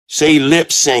Say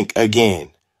lip sync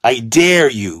again. I dare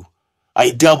you.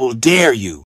 I double dare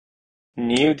you.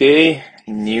 New day,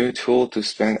 new tool to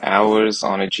spend hours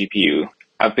on a GPU.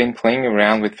 I've been playing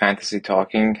around with Fantasy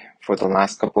Talking for the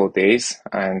last couple of days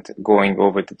and going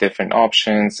over the different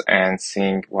options and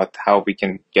seeing how we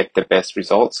can get the best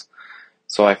results.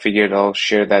 So I figured I'll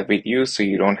share that with you so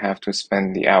you don't have to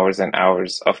spend the hours and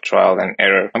hours of trial and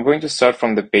error. I'm going to start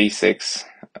from the basics.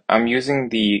 I'm using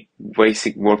the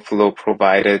basic workflow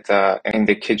provided in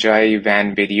the KJI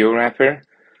Van video wrapper.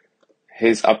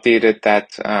 He's updated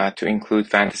that to include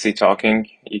Fantasy Talking.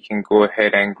 You can go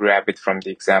ahead and grab it from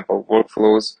the example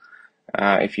workflows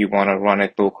if you want to run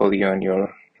it locally on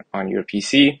your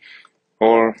PC,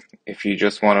 or if you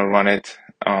just want to run it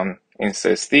on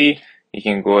InstaSD, you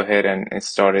can go ahead and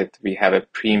start it. We have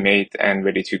it pre-made and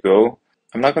ready to go.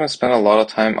 I'm not going to spend a lot of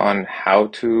time on how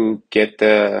to get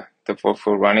the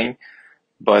workflow running,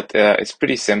 but it's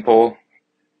pretty simple.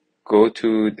 Go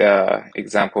to the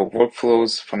example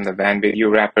workflows from the Van video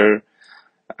wrapper,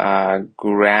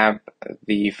 grab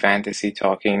the Fantasy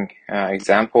Talking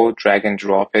example, drag and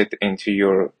drop it into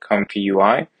your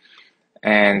ComfyUI,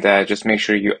 and just make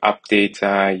sure you update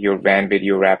your Van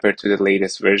video wrapper to the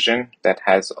latest version that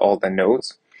has all the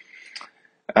nodes.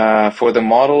 For the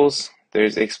models,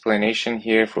 there's explanation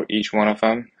here for each one of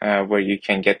them, where you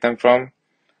can get them from.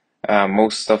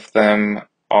 Most of them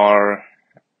are,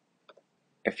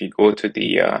 if you go to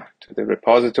the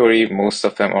repository, most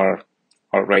of them are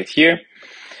right here.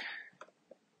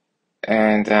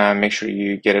 And make sure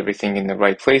you get everything in the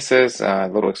right places.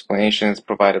 Little explanations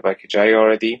provided by KJI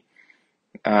already.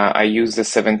 I use the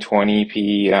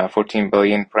 720p 14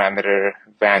 billion parameter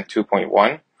Van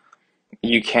 2.1.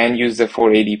 You can use the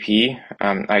 480p.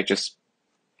 I just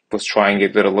was trying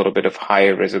it with a little bit of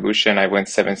higher resolution. I went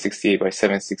 768 by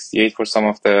 768 for some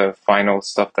of the final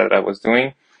stuff that I was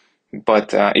doing.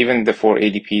 But even the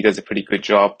 480p does a pretty good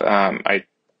job. I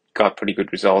got pretty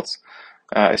good results.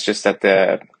 It's just that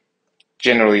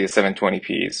generally the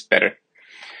 720p is better.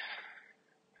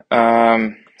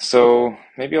 So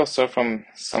maybe I'll start from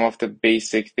some of the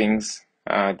basic things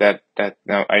that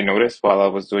I noticed while I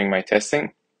was doing my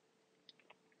testing.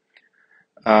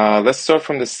 Let's start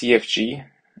from the CFG.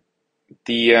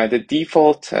 The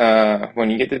default, when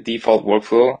you get the default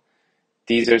workflow,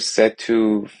 these are set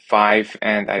to 5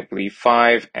 and I believe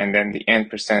 5, and then the end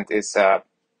percent is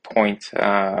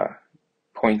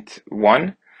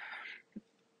 0.1.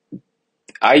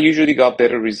 I usually got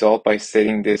better result by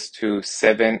setting this to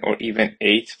 7 or even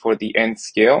 8 for the end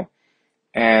scale.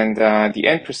 And the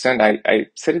end percent, I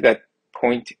set it at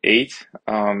 0.8.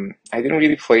 I didn't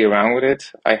really play around with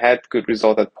it. I had good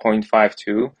result at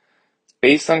 0.52.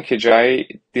 Based on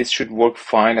KJI, this should work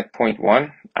fine at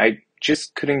 0.1. I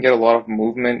just couldn't get a lot of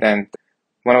movement, and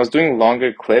when I was doing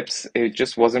longer clips, it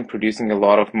just wasn't producing a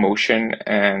lot of motion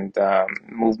and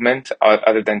movement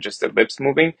other than just the lips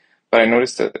moving. But I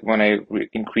noticed that when I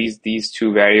increased these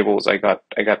two variables, I got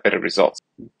better results.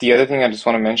 The other thing I just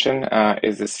want to mention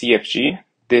is the CFG.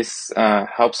 This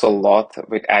helps a lot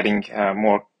with adding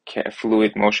more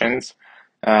fluid motions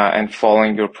and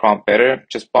following your prompt better.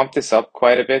 Just bump this up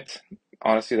quite a bit.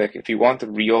 Honestly, like if you want the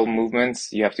real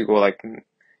movements, you have to go like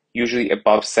usually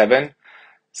above 7.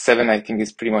 7, I think,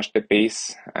 is pretty much the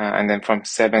base, and then from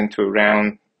 7 to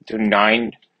around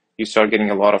 9, you start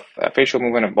getting a lot of facial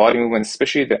movement and body movement,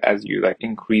 especially as you like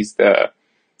increase the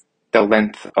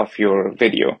length of your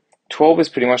video. 12 is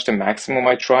pretty much the maximum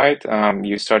I tried.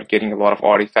 You start getting a lot of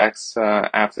artifacts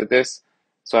after this,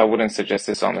 so I wouldn't suggest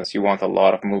this unless you want a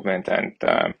lot of movement and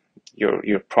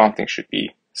your prompting should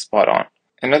be spot on.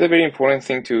 Another very important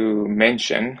thing to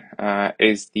mention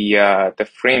is the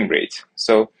frame rate.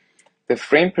 So the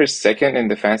frame per second in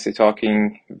the Fantasy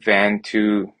Talking Van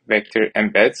 2 vector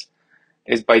embeds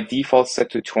is by default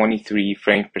set to 23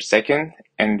 frames per second.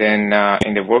 And then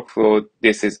in the workflow,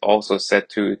 this is also set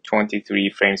to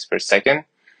 23 frames per second.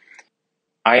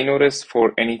 I noticed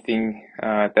for anything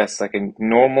that's like a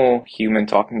normal human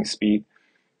talking speed,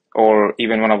 or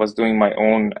even when I was doing my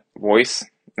own voice,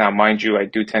 now mind you, I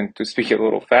do tend to speak a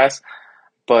little fast,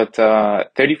 but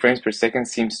 30 frames per second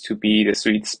seems to be the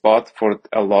sweet spot for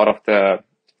a lot of the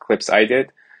clips I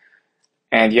did.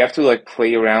 And you have to like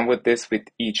play around with this with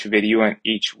each video and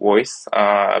each voice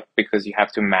because you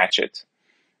have to match it.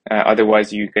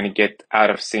 Otherwise, you're going to get out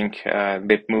of sync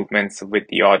lip movements with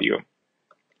the audio.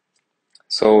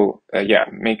 So yeah,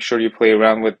 make sure you play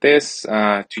around with this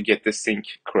to get the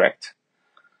sync correct.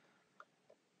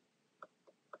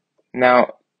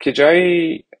 Now,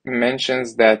 KJI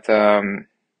mentions that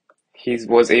he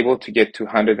was able to get to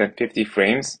 150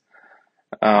 frames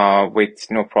with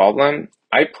no problem.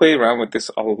 I played around with this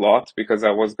a lot because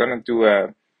I was gonna do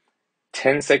a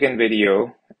 10-second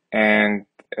video, and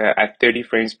at 30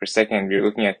 frames per second, we're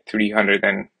looking at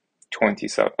 320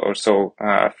 or so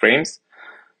frames.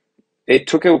 It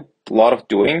took a lot of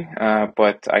doing,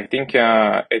 but I think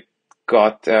it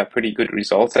got pretty good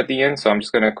results at the end. So I'm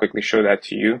just gonna quickly show that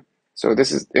to you. So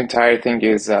this entire thing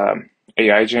is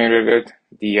AI generated.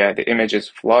 The image is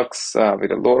Flux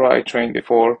with a LoRa I trained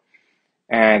before,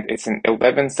 and it's an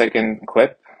 11-second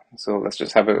clip. So let's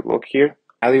just have a look here.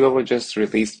 Alibaba just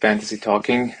released Fantasy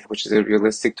Talking, which is a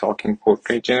realistic talking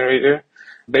portrait generator,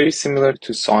 very similar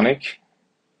to Sonic,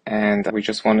 and we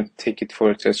just want to take it for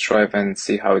a test drive and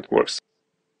see how it works.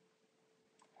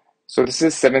 So this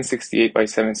is 768 by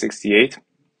 768.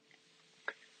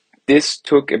 This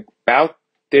took about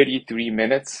 33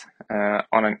 minutes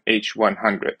on an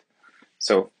H100.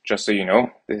 So just so you know,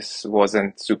 this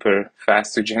wasn't super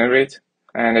fast to generate.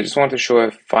 And I just want to show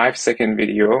a 5-second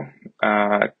video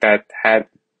that had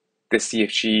the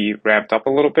CFG ramped up a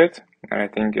little bit. And I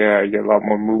think you get a lot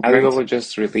more movement. Alibaba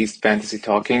just released Fantasy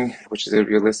Talking, which is a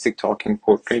realistic talking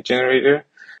portrait generator.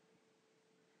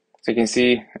 So you can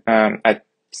see at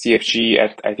CFG,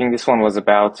 I think this one was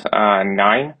about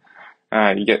 9.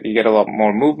 You get a lot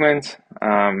more movement,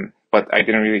 but I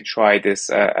didn't really try this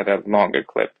at a longer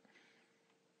clip.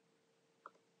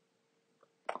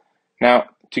 Now,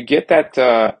 to get that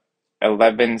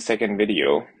 11-second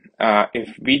video,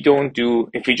 if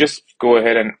we just go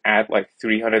ahead and add like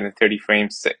 330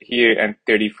 frames here and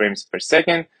 30 frames per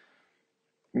second,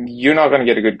 you're not going to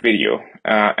get a good video.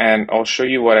 And I'll show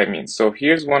you what I mean. So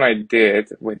here's one I did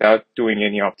without doing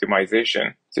any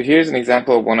optimization. So here's an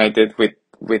example of one I did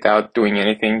without doing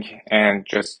anything and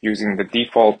just using the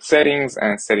default settings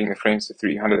and setting the frames to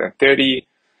 330.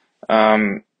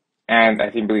 And I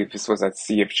believe this was at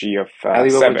CFG of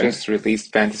Alibaba 7. Just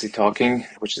released Fantasy Talking,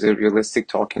 which is a realistic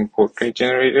talking portrait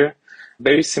generator,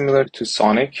 very similar to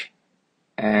Sonic.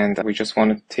 And we just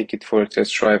want to take it for a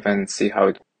test drive and see how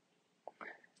it.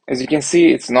 As you can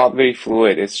see, it's not very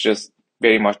fluid. It's just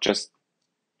very much just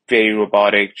very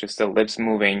robotic, just the lips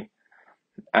moving.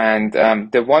 And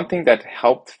the one thing that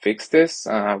helped fix this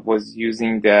was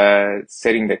using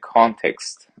setting the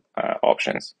context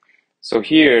options. So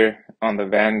here on the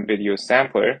Van video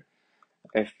sampler,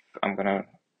 if I'm gonna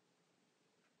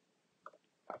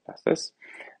bypass this,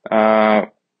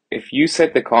 if you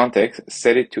set the context,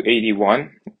 set it to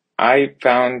 81, I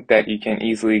found that you can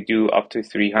easily do up to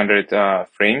 300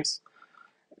 frames,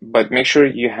 but make sure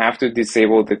you have to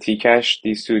disable the T-cache.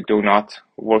 These two do not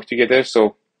work together.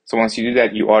 So once you do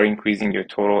that, you are increasing your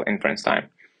total inference time.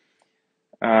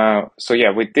 So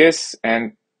yeah, with this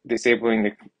and disabling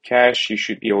the cache, you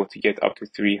should be able to get up to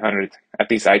 300. At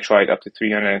least I tried up to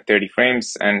 330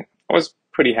 frames, and I was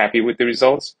pretty happy with the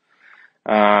results.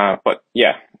 But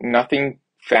yeah, nothing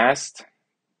fast,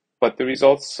 but the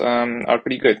results are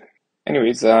pretty good.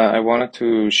 Anyways, I wanted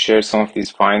to share some of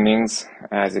these findings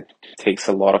as it takes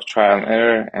a lot of trial and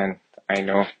error, and I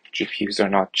know GPUs are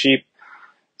not cheap.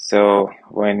 So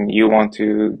when you want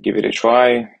to give it a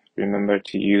try, remember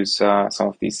to use some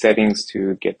of these settings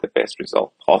to get the best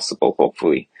result possible,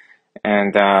 hopefully.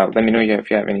 And let me know if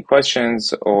you have any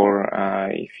questions, or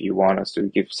if you want us to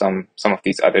give some of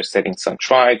these other settings some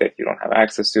try that you don't have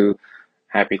access to.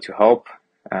 Happy to help.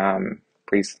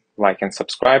 Please like and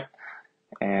subscribe,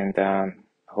 and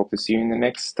hope to see you in the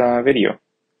next video.